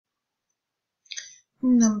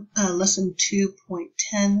Lesson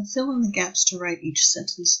 2.10, fill in the gaps to write each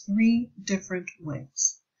sentence 3 different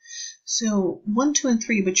ways. So 1, 2, and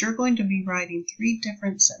 3, but you're going to be writing 3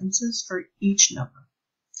 different sentences for each number.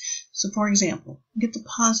 So for example, get the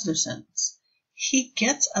positive sentence. He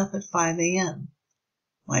gets up at 5 a.m.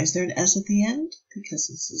 Why is there an S at the end? Because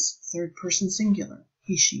this is third person singular.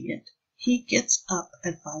 He, she, it. He gets up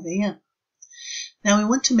at 5 a.m. Now we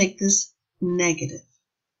want to make this negative.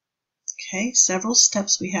 Okay, several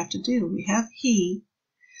steps we have to do. We have he,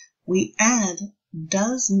 we add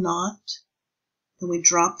does not, then we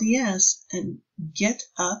drop the S and get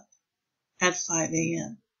up at 5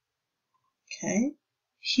 a.m. Okay,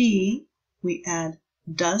 he, we add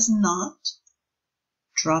does not,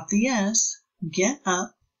 drop the S, get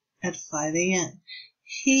up at 5 a.m.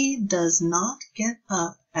 He does not get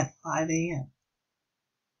up at 5 a.m.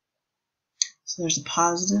 So there's a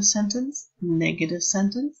positive sentence, negative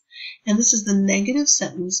sentence, and this is the negative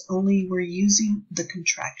sentence, only we're using the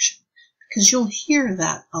contraction because you'll hear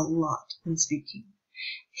that a lot in speaking.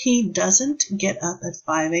 He doesn't get up at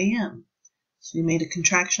 5 a.m. So we made a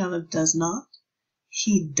contraction out of does not.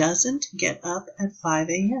 He doesn't get up at 5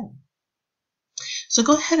 a.m. So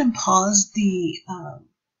go ahead and pause the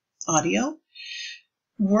audio.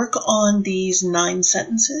 Work on these 9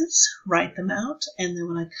 sentences, write them out, and then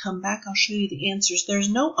when I come back, I'll show you the answers. There's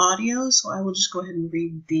no audio, so I will just go ahead and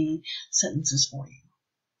read the sentences for you.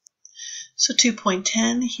 So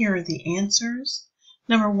 2.10, here are the answers.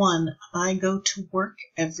 Number 1, I go to work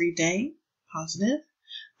every day, positive.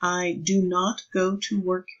 I do not go to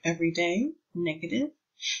work every day, negative.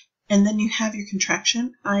 And then you have your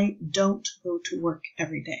contraction, I don't go to work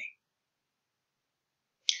every day.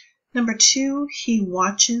 Number 2, he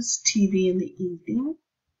watches TV in the evening.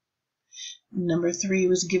 Number 3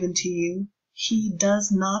 was given to you. He does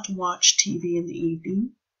not watch TV in the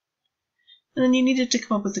evening. And then you needed to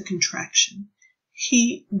come up with a contraction.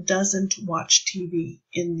 He doesn't watch TV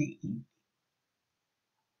in the evening.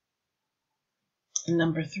 And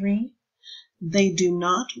number 3, they do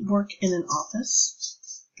not work in an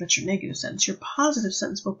office. That's your negative sentence. Your positive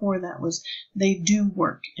sentence before that was they do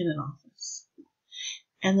work in an office.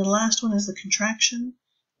 And the last one is the contraction.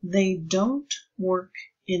 They don't work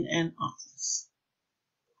in an office.